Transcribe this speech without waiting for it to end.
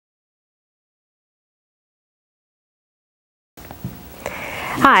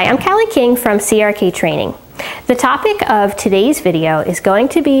Hi, I'm Callie King from CRK Training. The topic of today's video is going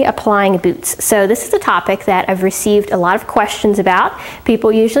to be applying boots. So this is a topic that I've received a lot of questions about.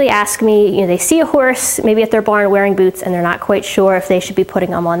 People usually ask me, they see a horse maybe at their barn wearing boots and they're not quite sure if they should be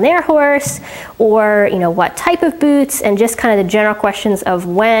putting them on their horse or what type of boots, and just kind of the general questions of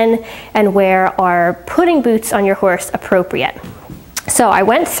when and where are putting boots on your horse appropriate. So I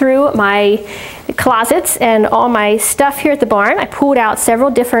went through my closets and all my stuff here at the barn. I pulled out several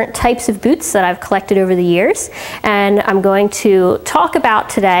different types of boots that I've collected over the years, and I'm going to talk about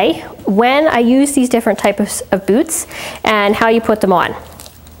today when I use these different types of boots and how you put them on.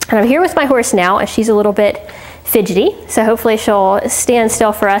 And I'm here with my horse now, and she's a little bit fidgety, so hopefully she'll stand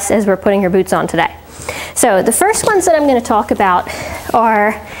still for us as we're putting her boots on today. So the first ones that I'm going to talk about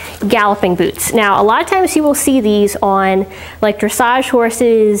are galloping boots. Now, a lot of times you will see these on like dressage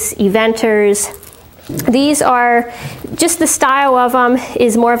horses, eventers. These are just the style of them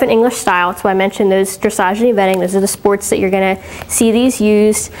is more of an English style. That's why I mentioned those dressage and eventing. Those are the sports that you're going to see these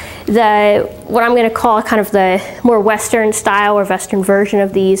used. What I'm going to call kind of the more Western style or Western version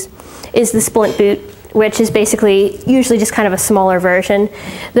of these is the splint boot, which is basically usually just kind of a smaller version.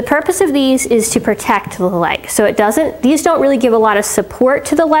 The purpose of these is to protect the leg. So these don't really give a lot of support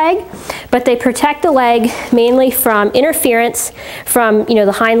to the leg, but they protect the leg mainly from interference from,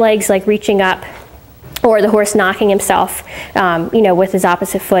 the hind legs like reaching up, or the horse knocking himself, with his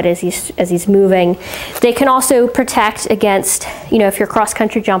opposite foot as he's moving. They can also protect against, if you're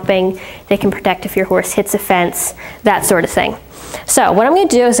cross-country jumping, they can protect if your horse hits a fence, that sort of thing. So what I'm going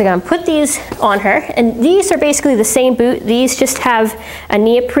to do is I'm going to put these on her, and these are basically the same boot. These just have a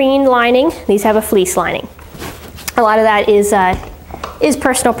neoprene lining. These have a fleece lining. A lot of that is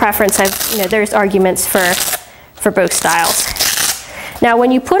personal preference. There's arguments for both styles. Now,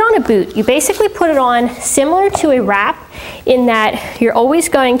 when you put on a boot, you basically put it on similar to a wrap in that you're always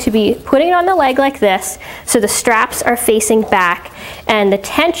going to be putting it on the leg like this, so the straps are facing back, and the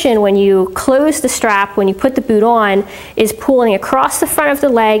tension when you close the strap, when you put the boot on, is pulling across the front of the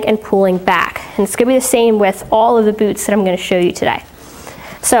leg and pulling back. And it's going to be the same with all of the boots that I'm going to show you today.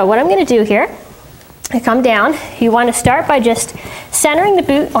 So what I'm going to do here, I come down. You want to start by just centering the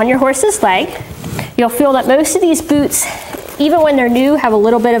boot on your horse's leg. You'll feel that most of these boots, even when they're new, have a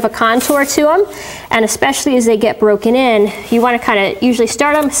little bit of a contour to them, and especially as they get broken in, you want to kind of usually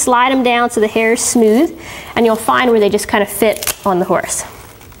start them, slide them down so the hair is smooth, and you'll find where they just kind of fit on the horse.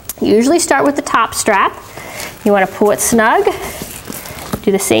 You usually start with the top strap. You want to pull it snug.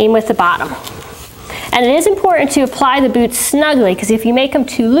 Do the same with the bottom. And it is important to apply the boots snugly, because if you make them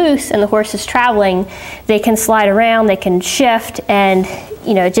too loose and the horse is traveling, they can slide around, they can shift, and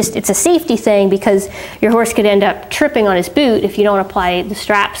it's a safety thing, because your horse could end up tripping on his boot if you don't apply the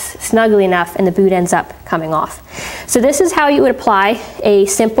straps snugly enough and the boot ends up coming off. So this is how you would apply a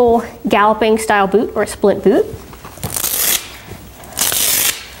simple galloping style boot or a splint boot.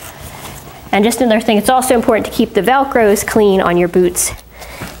 And just another thing, it's also important to keep the Velcros clean on your boots,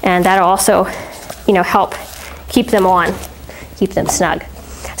 and that'll also help keep them on, keep them snug.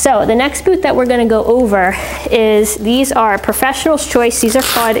 So the next boot that we're going to go over is, these are Professional's Choice. These are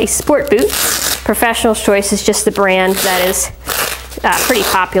called a sport boot. Professional's Choice is just the brand that is pretty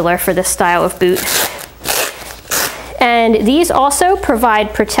popular for this style of boot. And these also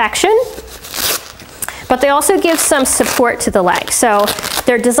provide protection, but they also give some support to the leg. So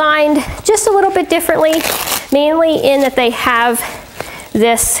they're designed just a little bit differently, mainly in that they have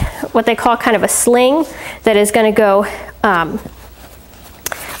this, what they call kind of a sling, that is going to go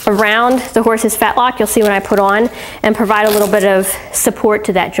around the horse's fetlock, you'll see when I put on, and provide a little bit of support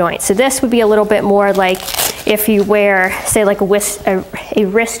to that joint. So this would be a little bit more like if you wear, say, like a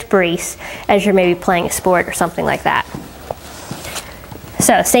wrist brace as you're maybe playing a sport or something like that.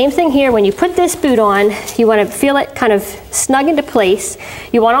 So same thing here, when you put this boot on, you want to feel it kind of snug into place.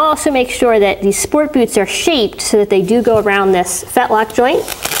 You want to also make sure that these sport boots are shaped so that they do go around this fetlock joint.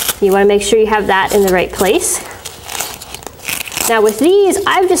 You want to make sure you have that in the right place. Now with these,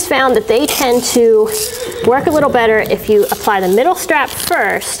 I've just found that they tend to work a little better if you apply the middle strap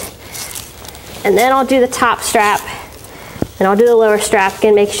first, and then I'll do the top strap, and I'll do the lower strap,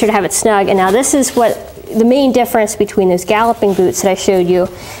 again, making sure to have it snug. And now this is what the main difference between those galloping boots that I showed you.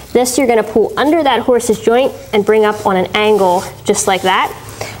 This you're going to pull under that horse's joint and bring up on an angle just like that,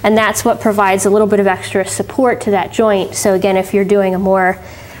 and that's what provides a little bit of extra support to that joint. So again, if you're doing a more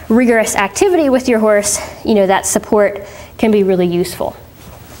rigorous activity with your horse, that support can be really useful.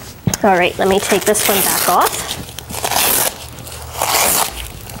 All right, let me take this one back off.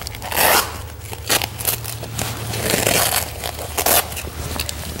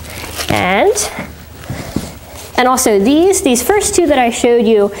 And also these first two that I showed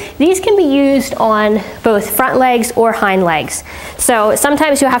you, these can be used on both front legs or hind legs. So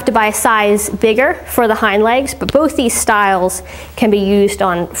sometimes you'll have to buy a size bigger for the hind legs, but both these styles can be used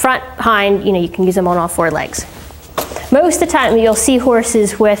on front, hind, you can use them on all four legs. Most of the time you'll see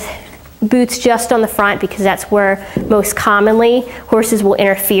horses with boots just on the front because that's where most commonly horses will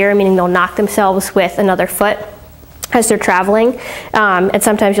interfere, meaning they'll knock themselves with another foot as they're traveling. And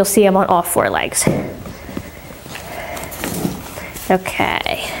sometimes you'll see them on all four legs.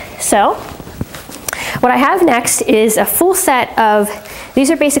 Okay, so what I have next is a full set of,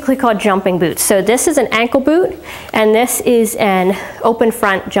 these are basically called jumping boots. So this is an ankle boot and this is an open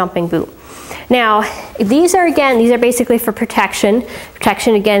front jumping boot. Now, these are basically for protection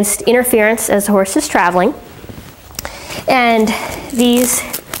against interference as the horse is traveling. And these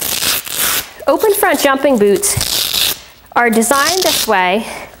open front jumping boots are designed this way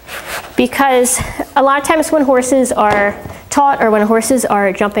because a lot of times when horses are taught or when horses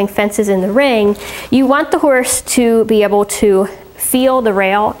are jumping fences in the ring, you want the horse to be able to feel the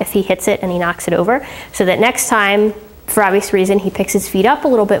rail if he hits it and he knocks it over, so that next time, for obvious reason, he picks his feet up a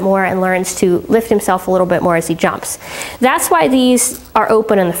little bit more and learns to lift himself a little bit more as he jumps. That's why these are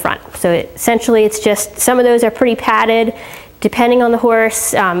open in the front. So essentially it's just, some of those are pretty padded. Depending on the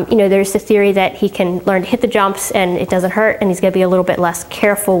horse, there's the theory that he can learn to hit the jumps and it doesn't hurt, and he's going to be a little bit less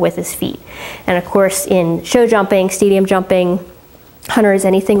careful with his feet. And of course, in show jumping, stadium jumping, hunters,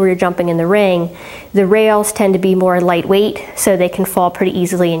 anything where you're jumping in the ring, the rails tend to be more lightweight, so they can fall pretty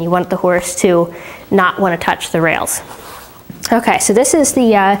easily, and you want the horse to not want to touch the rails. Okay, so this is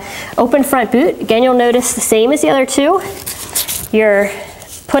the open front boot. Again, you'll notice the same as the other two. You're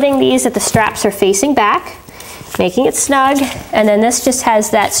putting these that the straps are facing back, making it snug, and then this just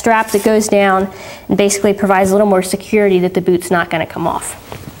has that strap that goes down and basically provides a little more security that the boot's not going to come off.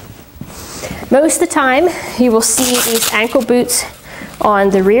 Most of the time you will see these ankle boots on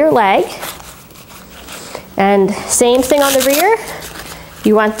the rear leg, and same thing on the rear.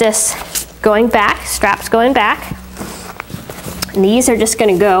 You want this going back, straps going back, and these are just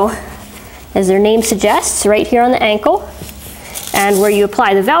going to go, as their name suggests, right here on the ankle, and where you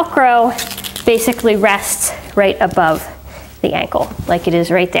apply the Velcro basically rests right above the ankle, like it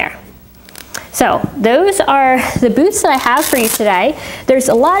is right there. So those are the boots that I have for you today. There's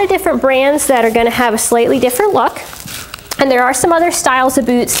a lot of different brands that are going to have a slightly different look, and there are some other styles of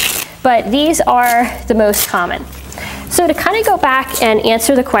boots, but these are the most common. So to kind of go back and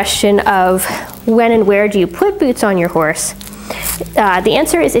answer the question of when and where do you put boots on your horse, the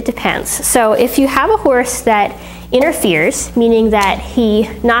answer is it depends. So if you have a horse that interferes, meaning that he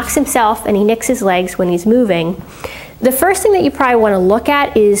knocks himself and he nicks his legs when he's moving, the first thing that you probably want to look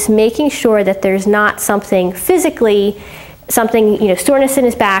at is making sure that there's not something physically, soreness in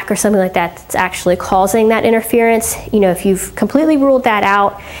his back or something like that that's actually causing that interference. If you've completely ruled that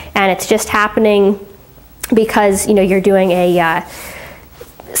out and it's just happening because you're doing a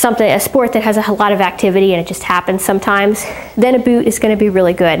sport that has a lot of activity and it just happens sometimes, then a boot is going to be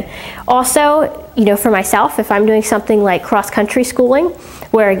really good. Also, for myself, if I'm doing something like cross-country schooling,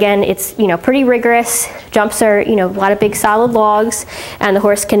 where again it's pretty rigorous, jumps are a lot of big solid logs, and the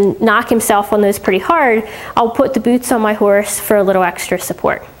horse can knock himself on those pretty hard, I'll put the boots on my horse for a little extra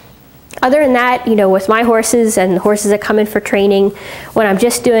support. Other than that, with my horses and the horses that come in for training, when I'm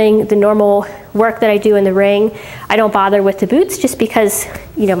just doing the normal work that I do in the ring, I don't bother with the boots just because,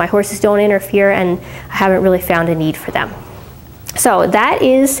 my horses don't interfere and I haven't really found a need for them. So that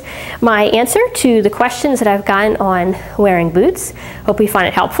is my answer to the questions that I've gotten on wearing boots. Hope you find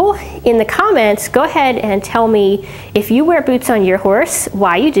it helpful. In the comments, go ahead and tell me if you wear boots on your horse,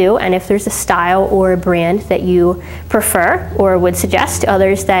 why you do, and if there's a style or a brand that you prefer or would suggest to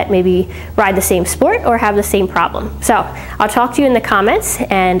others that maybe ride the same sport or have the same problem. So I'll talk to you in the comments,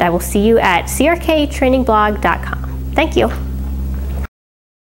 and I will see you at crktrainingblog.com. Thank you.